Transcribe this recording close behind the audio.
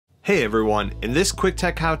Hey everyone, in this quick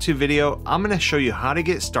tech how-to video, I'm going to show you how to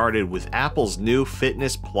get started with Apple's new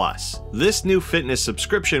Fitness Plus. This new fitness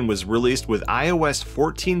subscription was released with iOS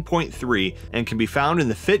 14.3 and can be found in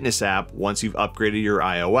the Fitness app once you've upgraded your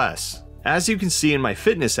iOS. As you can see in my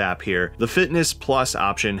Fitness app here, the Fitness Plus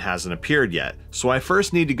option hasn't appeared yet, so I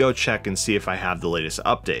first need to go check and see if I have the latest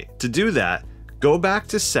update. To do that, go back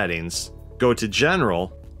to Settings, go to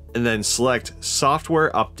General, and then select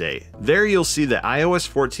Software Update. There you'll see that iOS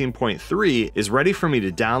 14.3 is ready for me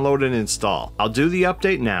to download and install. I'll do the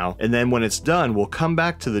update now, and then when it's done, we'll come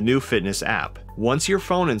back to the new Fitness app. Once your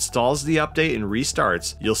phone installs the update and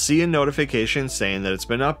restarts, you'll see a notification saying that it's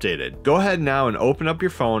been updated. Go ahead now and open up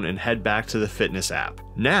your phone and head back to the Fitness app.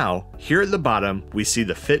 Now, here at the bottom, we see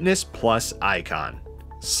the Fitness Plus icon.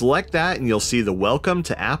 Select that and you'll see the Welcome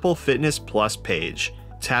to Apple Fitness Plus page.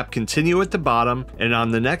 Tap Continue at the bottom, and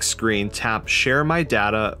on the next screen, tap Share My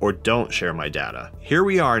Data or Don't Share My Data. Here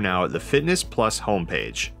we are now at the Fitness Plus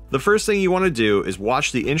homepage. The first thing you want to do is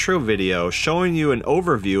watch the intro video showing you an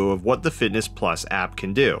overview of what the Fitness Plus app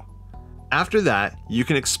can do. After that, you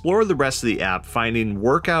can explore the rest of the app, finding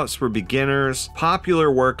workouts for beginners, popular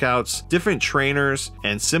workouts, different trainers,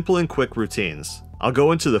 and simple and quick routines. I'll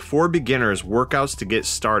go into the For Beginners Workouts to Get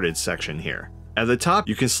Started section here. At the top,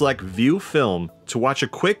 you can select View Film to watch a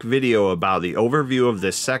quick video about the overview of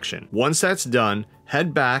this section. Once that's done,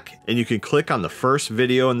 head back and you can click on the first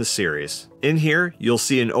video in the series. In here, you'll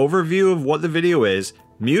see an overview of what the video is,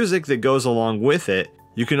 music that goes along with it.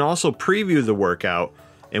 You can also preview the workout,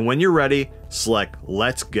 and when you're ready, select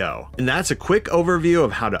Let's Go. And that's a quick overview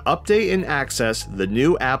of how to update and access the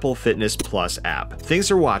new Apple Fitness Plus app. Thanks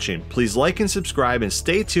for watching. Please like and subscribe and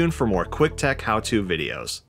stay tuned for more quick tech how-to videos.